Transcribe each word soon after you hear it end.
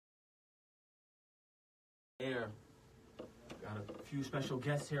Here. Got a few special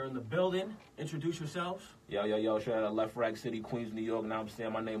guests here in the building. Introduce yourselves. Yo, shout out Left Rack City, Queens, New York. Now I'm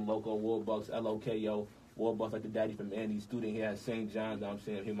saying my name Loko Warbucks, L-O-K-O. Warbucks like the daddy from Andy, student here at St. John's. Now I'm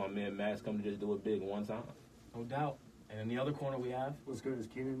saying here my man Max come to just do it big one time. No doubt. And in the other corner we have. What's good is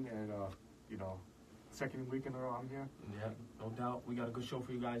Keenan, and second week in a row I'm here. Yeah, no doubt. We got a good show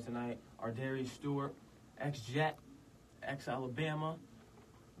for you guys tonight. Ardarius Stewart, ex-Jet, ex-Alabama,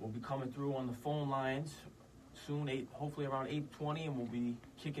 will be coming through on the phone lines soon, hopefully around 8:20, and we'll be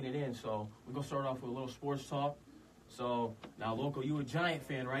kicking it in. So we're going to start off with a little sports talk. So, now, Loco, you a Giant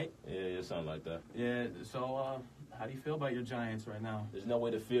fan, right? Yeah, something like that. Yeah, so how do you feel about your Giants right now? There's no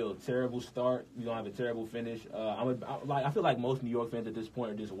way to feel. Terrible start. You're going to have a terrible finish. I feel like most New York fans at this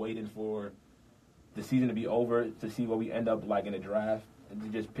point are just waiting for the season to be over to see where we end up like in the draft and to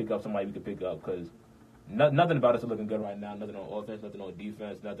just pick up somebody we could pick up because nothing about us is looking good right now. Nothing on offense, nothing on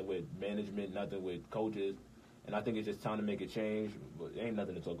defense, nothing with management, nothing with coaches. And I think it's just time to make a change. But there ain't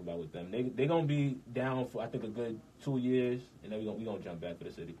nothing to talk about with them. They're going to be down for, I think, a good 2 years, and then we're going to jump back for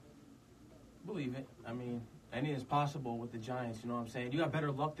the city. Believe it. I mean, anything is possible with the Giants, you know what I'm saying? You got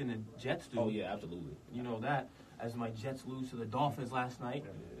better luck than the Jets do. Oh, yeah, absolutely. You know that. As my Jets lose to the Dolphins last night,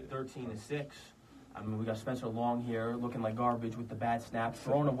 13-6. I mean, we got Spencer Long here looking like garbage with the bad snap,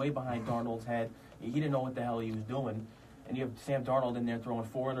 thrown away behind Darnold's head. He didn't know what the hell he was doing. And you have Sam Darnold in there throwing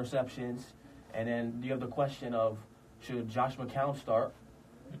 4 interceptions. And then you have the question of, should Josh McCown start?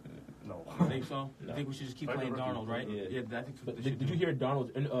 No. You think so? No. You think we should just keep playing Darnold, right? Yeah. I think but did you hear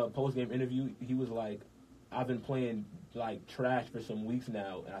Darnold's post-game interview? He was like, I've been playing like trash for some weeks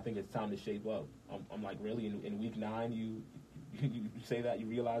now, and I think it's time to shape up. I'm like, really? In week 9, you say that? You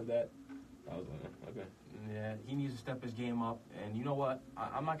realize that? I was like, okay. Yeah, he needs to step his game up. And you know what?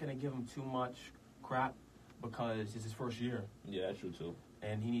 I'm not going to give him too much crap because it's his first year. Yeah, that's true, too.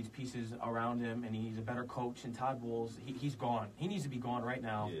 And he needs pieces around him, and he needs a better coach. And Todd Bowles, he's gone. He needs to be gone right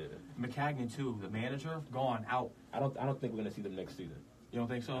now. Yeah. McCagnon, too, the manager, gone, out. I don't think we're going to see them next season. You don't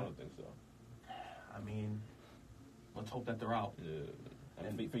think so? I don't think so. I mean, let's hope that they're out. Yeah.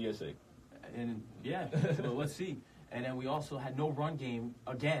 I mean, for your sake. And, yeah, so let's see. And then we also had no run game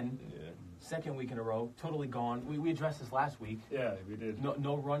again. Yeah. Second week in a row, totally gone. We addressed this last week. Yeah, we did.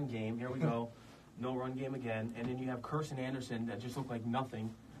 No run game. Here we go. No run game again. And then you have Kirsten Anderson that just look like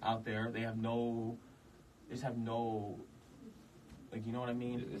nothing out there. They have no, like, you know what I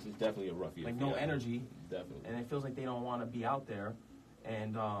mean? This is definitely a rough year. Like, no energy. Definitely. And it feels like they don't want to be out there.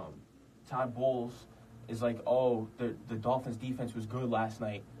 And Todd Bowles is like, oh, the Dolphins' defense was good last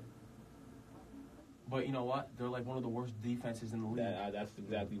night. But you know what? They're like one of the worst defenses in the league. That's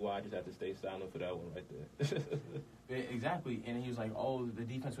exactly why I just have to stay silent for that one right there. Exactly. And he was like, oh, the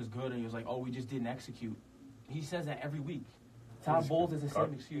defense was good. And he was like, oh, we just didn't execute. He says that every week. Todd Bowles is the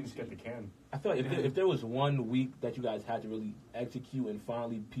same excuse. Just get the can. I feel like if there was one week that you guys had to really execute and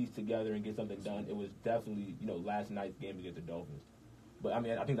finally piece together and get something done, it was definitely, last night's game against the Dolphins. But, I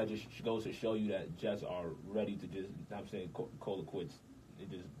mean, I think that just goes to show you that Jets are ready to just, I'm saying, call it quits. It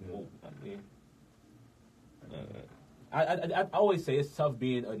just, I always say it's tough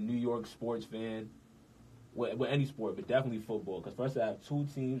being a New York sports fan with any sport, but definitely football. Because first I have 2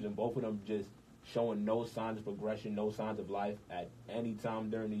 teams, and both of them just showing no signs of progression, no signs of life at any time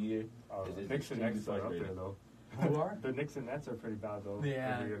during the year. The Knicks and Nets are up there, though. Who are? The Knicks and Nets are pretty bad, though.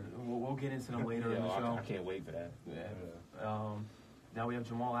 Yeah, we'll get into them later in the show. I can't wait for that. Yeah. Now we have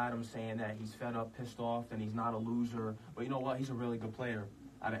Jamal Adams saying that he's fed up, pissed off, and he's not a loser. But you know what? He's a really good player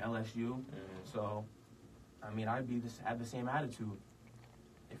out of LSU. Mm-hmm. So, I mean, I'd have the same attitude.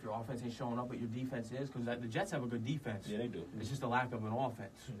 If your offense ain't showing up, but your defense is, because the Jets have a good defense. Yeah, they do. It's just a lack of an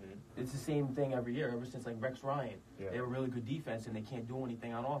offense. Mm-hmm. It's the same thing every year, ever since, like, Rex Ryan. Yeah. They have a really good defense, and they can't do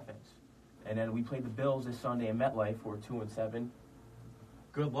anything on offense. And then we played the Bills this Sunday in MetLife. We're 2-7.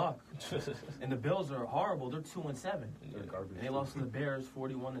 Good luck. And the Bills are horrible. They're 2-7. They're garbage. And they lost to the Bears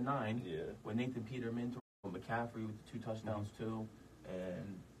 41-9. Yeah. With Nathan Peterman, McCaffrey with the 2 touchdowns, too.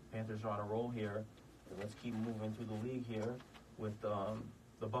 And Panthers are on a roll here. And let's keep moving through the league here with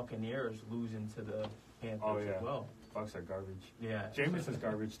the Buccaneers losing to the Panthers as well. Bucs are garbage. Yeah. Jameis is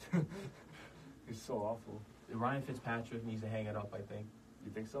garbage, too. He's so awful. Ryan Fitzpatrick needs to hang it up, I think.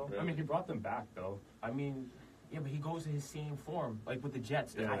 You think so? Really? I mean, he brought them back, though. I mean, yeah, but he goes to his same form, like with the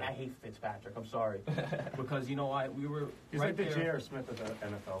Jets. Yeah. I hate Fitzpatrick. I'm sorry. Because, you know what? We were He's right like the there. J.R. Smith of the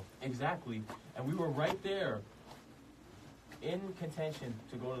NFL. Exactly. And we were right there in contention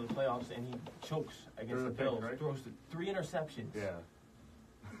to go to the playoffs, and he chokes against the Bills. Right? Throws 3 interceptions. Yeah.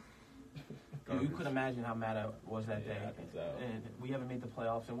 You could imagine how mad I was that day. I think so. And we haven't made the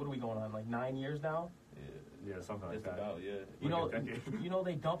playoffs, and what are we going on, like 9 years now? Yeah, something like Just that. about, yeah. You know,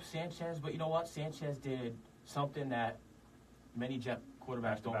 they dumped Sanchez, but you know what? Sanchez did something that many Jet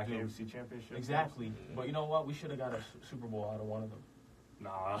quarterbacks don't Back do. AFC Championship. Exactly. But you know what? We should have got a Super Bowl out of one of them.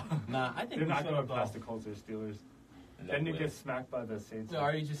 Nah. I think They're we not should going have. past the Colts or Steelers. No Then you way. get smacked by the Saints. So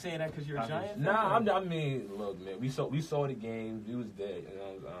are you just saying that because you're a Giant fan? Nah, I mean, look, man, we saw the game. We was there. You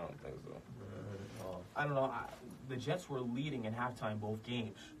know, I don't think so. I don't know. The Jets were leading in halftime both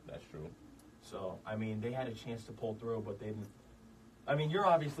games. That's true. So, I mean, they had a chance to pull through, but they didn't. I mean, you're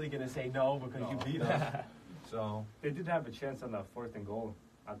obviously going to say no because you beat us. So They did have a chance on that 4th and goal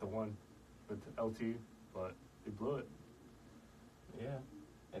at the 1 with LT, but they blew it. yeah.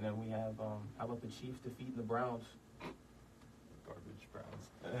 And then we have, how about the Chiefs defeating the Browns? Garbage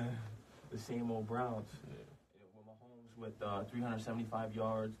Browns. The same old Browns. Yeah. With Mahomes with 375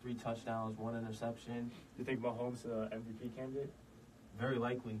 yards, 3 touchdowns, 1 interception. You think Mahomes MVP candidate? Very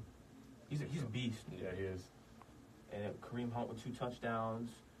likely. He's a beast. Yeah, he is. And Kareem Hunt with 2 touchdowns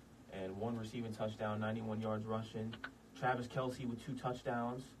and 1 receiving touchdown, 91 yards rushing. Travis Kelce with 2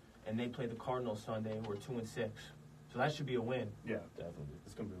 touchdowns, and they play the Cardinals Sunday, and we're 2-6. So that should be a win. Yeah, Definitely.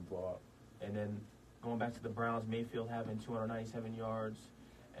 it's going to be a blowout. And then going back to the Browns, Mayfield having 297 yards,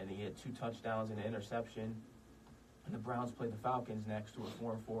 and he had 2 touchdowns and an interception. And the Browns play the Falcons next, who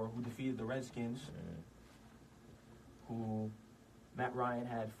are 4-4, who defeated the Redskins, who Matt Ryan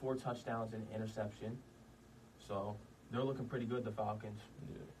had 4 touchdowns and an interception. So they're looking pretty good, the Falcons.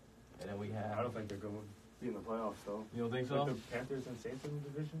 Yeah. And then we I have. don't think they're going to be in the playoffs, though. You don't think so? With the Panthers and Saints in the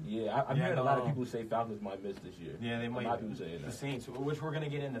division? Yeah, I'm Yeah, hearing a lot of no. people say Falcons might miss this year. Yeah, they might. A lot of people saying The that. Saints, which we're going to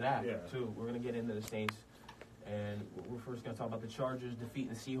get into that, Yeah. too. We're going to get into the Saints. And we're first going to talk about the Chargers defeating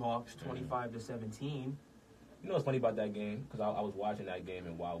the Seahawks 25-17. You know what's funny about that game? Because I was watching that game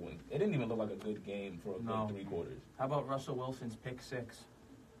in Wild Wings. It didn't even look like a good game for a No. good 3 quarters. How about Russell Wilson's pick 6?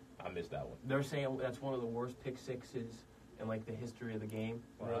 I missed that one. They're saying that's one of the worst pick 6s in, like, the history of the game.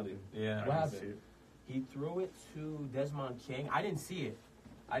 Really? Yeah. What I didn't happened? see it. He threw it to Desmond King. I didn't see it.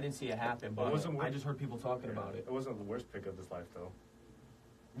 I didn't see it happen, but I just heard people talking about it. It wasn't the worst pick of his life, though.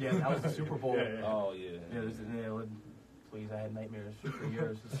 Yeah, that was the Super Bowl. Yeah, yeah. Oh, yeah. Please, I had nightmares for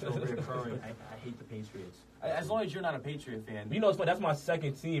years. It's still reoccurring. I hate the Patriots. As long as you're not a Patriot fan. You know, it's funny. That's my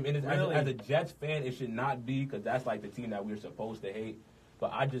second team. And Really? as a Jets fan, it should not be because that's like the team that we're supposed to hate.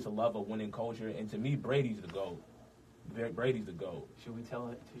 But I just love a winning culture. And to me, Brady's the GOAT. Brady's the GOAT. Should we tell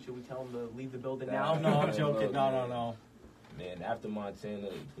him to leave the building now? No, I'm joking. No. Man, after Montana,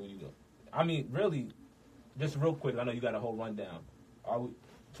 who you go? I mean, really, just real quick, I know you got a whole rundown.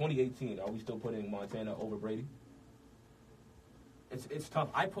 2018, are we still putting Montana over Brady? It's tough.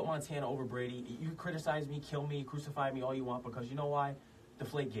 I put Montana over Brady. You can criticize me, kill me, crucify me all you want because you know why?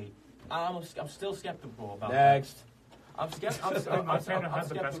 Deflategate. I'm still skeptical about Next. that. I'm skeptical. Montana has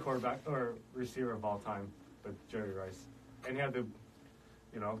the best quarterback or receiver of all time, with Jerry Rice. And he had the,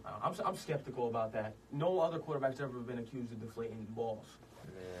 I'm skeptical about that. No other quarterback's ever been accused of deflating balls.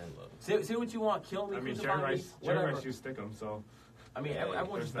 Man, look. Say what you want, kill me, I mean, crucify Jerry me, Rice whatever. used stick him, so. I mean, Yeah,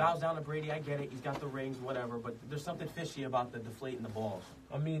 everyone just there's that. bows down to Brady. I get it. He's got the rings, whatever. But there's something fishy about the deflating the balls.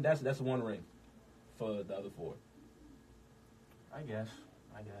 I mean, that's 1 ring for the other 4. I guess.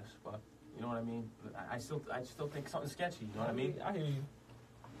 But you know what I mean? I still think something's sketchy. You know what I mean? I hear you.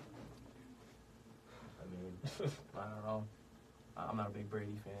 I don't know. I'm not a big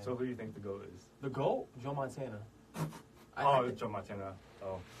Brady fan. So who do you think the GOAT is? The GOAT? Joe Montana. Joe Montana.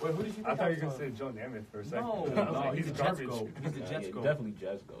 Oh. Wait, who did you think I thought you were was going to say Joe Namath for a second. No, I was no, like, he's the Jets garbage. GOAT. He's the Jets GOAT. Definitely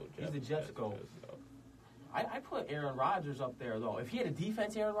Jets GOAT. He's the Jets GOAT. I put Aaron Rodgers up there, though. If he had a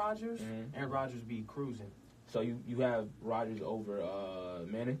defense, Aaron Rodgers would be cruising. So you have Rodgers over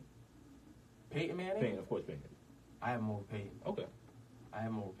Manning? Peyton Manning? Payne, of course, Payne. I have him over Peyton. Okay. I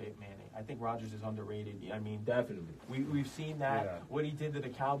have him over Peyton Manning. I think Rodgers is underrated. I mean, Definitely. we've seen that. Yeah. What he did to the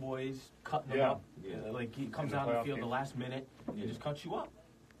Cowboys, cutting them Yeah. up. Yeah. Like, he comes In the out on the playoff field the game. last minute and Yeah. just cuts you up.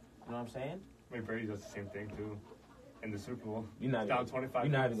 You know what I'm saying? I mean, Brady does the same thing, too, in the Super Bowl. You're not Down 25 We're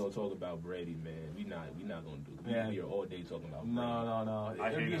not even minutes. gonna talk about Brady, man. We're not gonna do. Yeah. We're here all day talking about Brady. No. I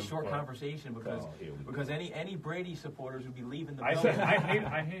It'd be hate a him, short but- conversation because Oh, here we go. because any Brady supporters would be leaving the I building.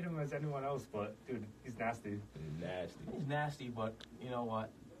 hate him as anyone else, but, dude, he's nasty. Nasty. He's nasty, but you know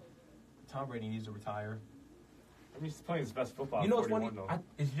what? Tom Brady needs to retire. I mean, he's playing his best football. You know what's 41, funny?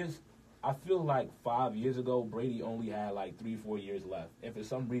 though. I feel like 5 years ago, Brady only had like 3-4 years left, and for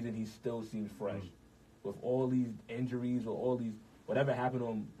some reason, he still seems fresh. With all these injuries or all these whatever happened to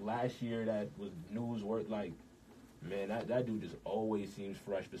him last year that was newsworthy, like, man, that dude just always seems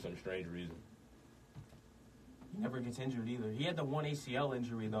fresh for some strange reason. He never gets injured either. He had the one ACL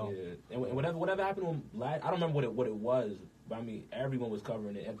injury though. Yeah, and whatever happened to him last, I don't remember what it was, but I mean, everyone was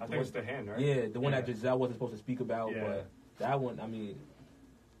covering it. I think it's the hand, right? Yeah, the one that Giselle wasn't supposed to speak about, Yeah. but that one, I mean,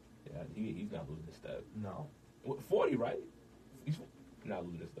 yeah, He's not losing this step. No. 40, right? He's not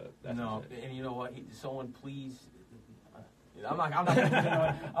losing this step. That's No, and you know what? Someone please. I'm not gonna get into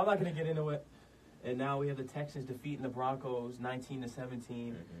it. I'm not gonna get into it. And now we have the Texans defeating the Broncos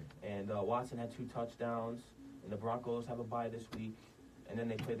 19-17, and Watson had 2 touchdowns. And the Broncos have a bye this week, and then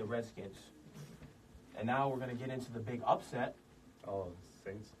they play the Redskins. And now we're gonna get into the big upset. Oh,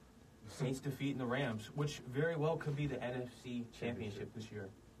 Saints. Saints defeating the Rams, which very well could be the NFC Championship this year.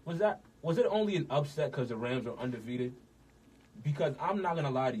 Was it only an upset because the Rams are undefeated? Because I'm not gonna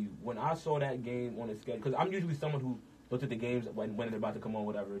lie to you, when I saw that game on the schedule, because I'm usually someone who looks at the games when they're about to come on,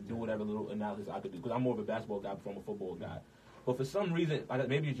 whatever, do whatever little analysis I could do, because I'm more of a basketball guy from a football guy. But for some reason,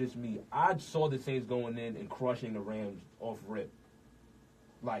 maybe it's just me, I saw the Saints going in and crushing the Rams off rip.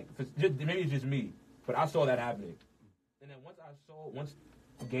 Maybe it's just me, but I saw that happening. And then once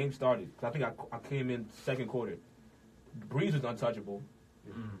the game started, because I think I came in second quarter, Breeze was untouchable.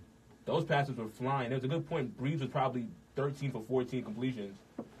 Mm-hmm. Those passes were flying. There was a good point. Breeze was probably 13 for 14 completions.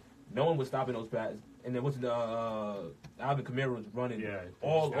 No one was stopping those passes. And then Alvin Kamara was running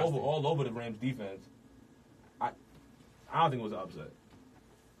all over the Rams defense. I don't think it was an upset.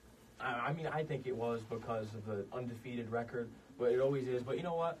 I mean, I think it was because of the undefeated record, but it always is. But you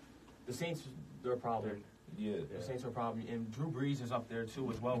know what? The Saints, they're a problem. Yeah. The Saints are a problem. And Drew Brees is up there, too,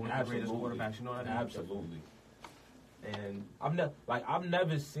 as well, with the greatest quarterbacks. You know what I mean? Absolutely. And I've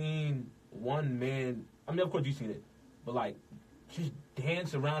never seen one man. I mean, of course you've seen it, but just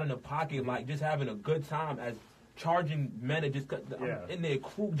dance around in the pocket, just having a good time as charging men and just in their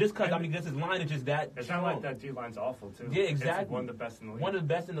crew. Just because just his line is just that. It's strong. not like that D line's awful too. Yeah, exactly. It's one of the best in the league. One of the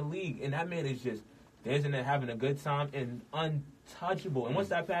best in the league, and that man is just dancing there, having a good time, and untouchable. And once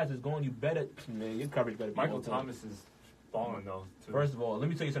that pass is going, your coverage better be Michael Thomas is balling though. Too. First of all, let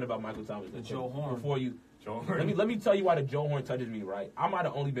me tell you something about Michael Thomas. The Joe Horn. Before you. Joe Horn. Let me tell you why the Joe Horn touches me, right? I might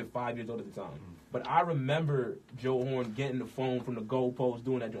have only been 5 years old at the time. But I remember Joe Horn getting the phone from the goalpost,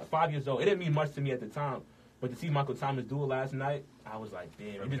 doing that. 5 years old. It didn't mean much to me at the time. But to see Michael Thomas do it last night, I was like,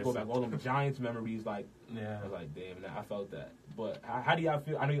 damn. It just go back all them Giants memories. I was like, damn, I felt that. But how do y'all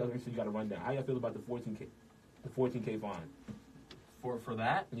feel? I know you got to run down. How do y'all feel about the 14K fine? For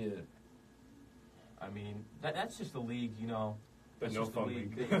that? Yeah. I mean, that's just the league, you know. The no fun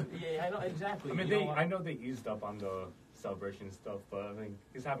league. Yeah, I know, exactly. I mean, I know they eased up on the celebration stuff, but I think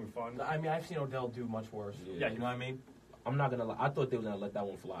he's having fun. I mean, I've seen Odell do much worse. Yeah, you know what I mean? I'm not gonna lie. I thought they was gonna let that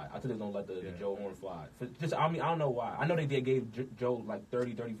one fly. I thought they was gonna let the Joe Horn fly. I don't know why. I know they gave Joe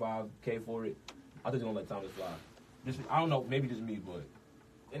 30, 35K for it. I thought they was gonna let Thomas fly. I don't know. Maybe just me, but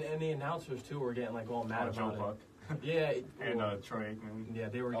and the announcers too were getting all mad about Joe it. Buck. Yeah, and Troy Aikman. Yeah,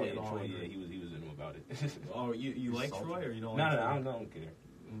 they were getting all Troy. angry. Yeah, he was in them about it. Oh, you like Troy or you don't? No, like no, Troy? I don't care.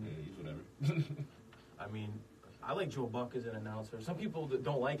 He's whatever. I mean, I like Joe Buck as an announcer. Some people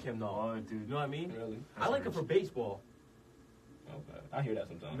don't like him though. Oh, dude. You know what I mean? Really? I like him for baseball. Okay, I hear that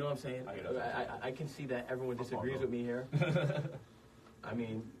sometimes. You know what I'm saying? I can see that everyone disagrees with me here. I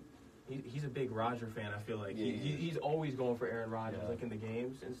mean, he's a big Roger fan. I feel like he's always going for Aaron Rodgers, in the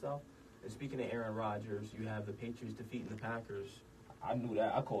games and stuff. And speaking of Aaron Rodgers, you have the Patriots defeating the Packers. I knew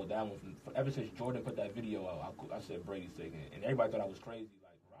that. I called that one ever since Jordan put that video out. I said Brady's taking it, and everybody thought I was crazy.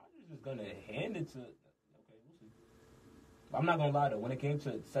 Rodgers is gonna hand it to. Okay, we'll see. I'm not gonna lie though. When it came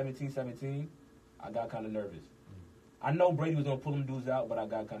to 17-17, I got kind of nervous. I know Brady was gonna pull them dudes out, but I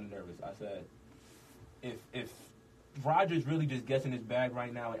got kind of nervous. I said, if Rodgers really just gets in his bag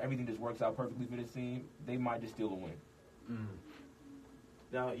right now and everything just works out perfectly for this team, they might just steal a win.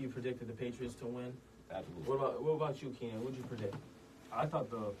 Now you predicted the Patriots to win. Absolutely. What about you, Keenan? What did you predict? I thought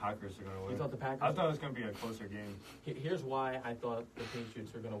the Packers were going to win. You thought the Packers? I thought it was going to be a closer game. Here's why I thought the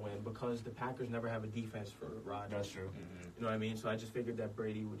Patriots were going to win. Because the Packers never have a defense for Rodgers. That's true. Mm-hmm. You know what I mean? So I just figured that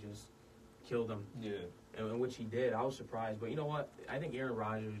Brady would just kill them. Yeah. And which he did. I was surprised. But you know what? I think Aaron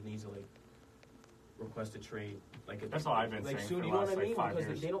Rodgers needs to, request a trade. That's all I've been saying soon, for you the know last, what I mean? 5 Because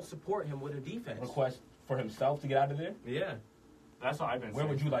years. they don't support him with a defense. Request for himself to get out of there? Yeah. That's what I've been saying. Where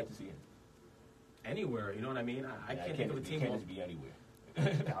would you like to see him? Anywhere. You know what I mean? I can't think of a team. He can't just be anywhere.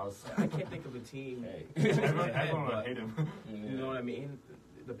 I can't think of a team. Hey. Everyone would hate him. You know what I mean?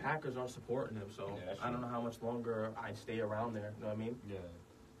 The Packers aren't supporting him, so I don't know how much longer I'd stay around there. You know what I mean? Yeah.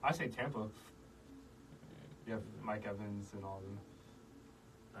 I say Tampa. You have Mike Evans and all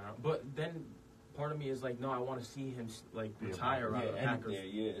of them. But then part of me is no, I want to see him retire out of the Packers.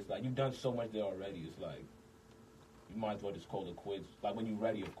 It's you've done so much there already. It's you might as well just call it quits. When you're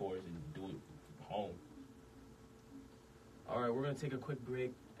ready, of course, and do it home. All right, we're going to take a quick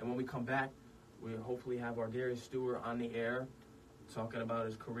break, and when we come back, we'll hopefully have our Darius Stewart on the air talking about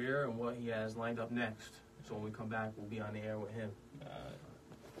his career and what he has lined up next. So when we come back, we'll be on the air with him.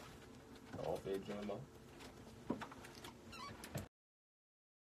 Appreciate you, man.